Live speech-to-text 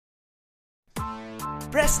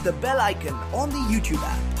press the bell icon on the YouTube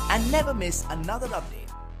app and never miss another update.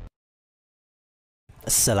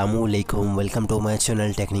 अस्सलामुअलैकुम, welcome to my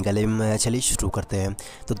channel technically में। चलिए शुरू करते हैं।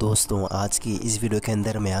 तो दोस्तों, आज की इस वीडियो के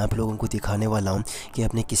अंदर मैं आप लोगों को दिखाने वाला हूं कि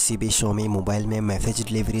अपने किसी भी Xiaomi मोबाइल में मैसेज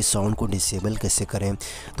डिलीवरी साउंड को डिसेबल कैसे करें।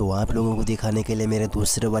 तो आप लोगों को दिखाने के लिए मेरे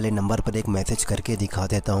दूसरे वाले नंबर पर एक मैसेज करके दिखा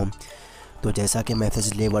देता हूं। तो जैसा कि मैसेज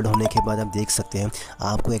डिलीवर्ड होने के बाद आप देख सकते हैं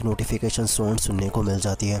आपको एक नोटिफिकेशन साउंड सुनने को मिल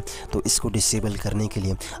जाती है। तो इसको डिसेबल करने के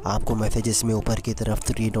लिए आपको मैसेजेस में ऊपर की तरफ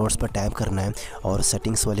 3 डॉट्स पर टैप करना है और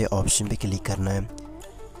सेटिंग्स वाले ऑप्शन पे क्लिक करना है।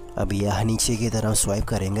 अब यह नीचे की तरफ स्वाइप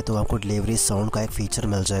करेंगे तो आपको डिलीवरी साउंड का एक फ़ीचर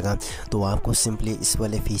मिल जाएगा। तो आपको सिंपली इस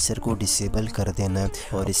वाले फ़ीचर को डिसेबल कर देना है।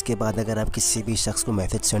 और इसके बाद अगर आप किसी भी शख्स को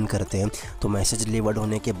मैसेज सेंड करते हैं तो मैसेज डिलीवर्ड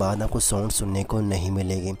होने के बाद आपको साउंड सुनने को नहीं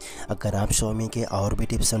मिलेगी। अगर आप Xiaomi के और भी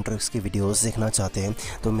टिप्स एंड ट्रिक्स की वीडियोस देखना चाहते हैं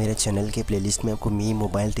तो मेरे चैनल के प्लेलिस्ट में आपको मी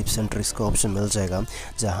मोबाइल टिप्स एंड ट्रिक्स का ऑप्शन मिल जाएगा,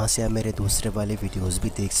 जहाँ से आप मेरे दूसरे वाले वीडियोज़ भी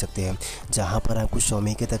देख सकते हैं, जहाँ पर आपको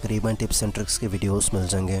Xiaomi के तकरीबन टिप्स एंड ट्रिक्स के वीडियोज़ मिल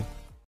जाएंगे।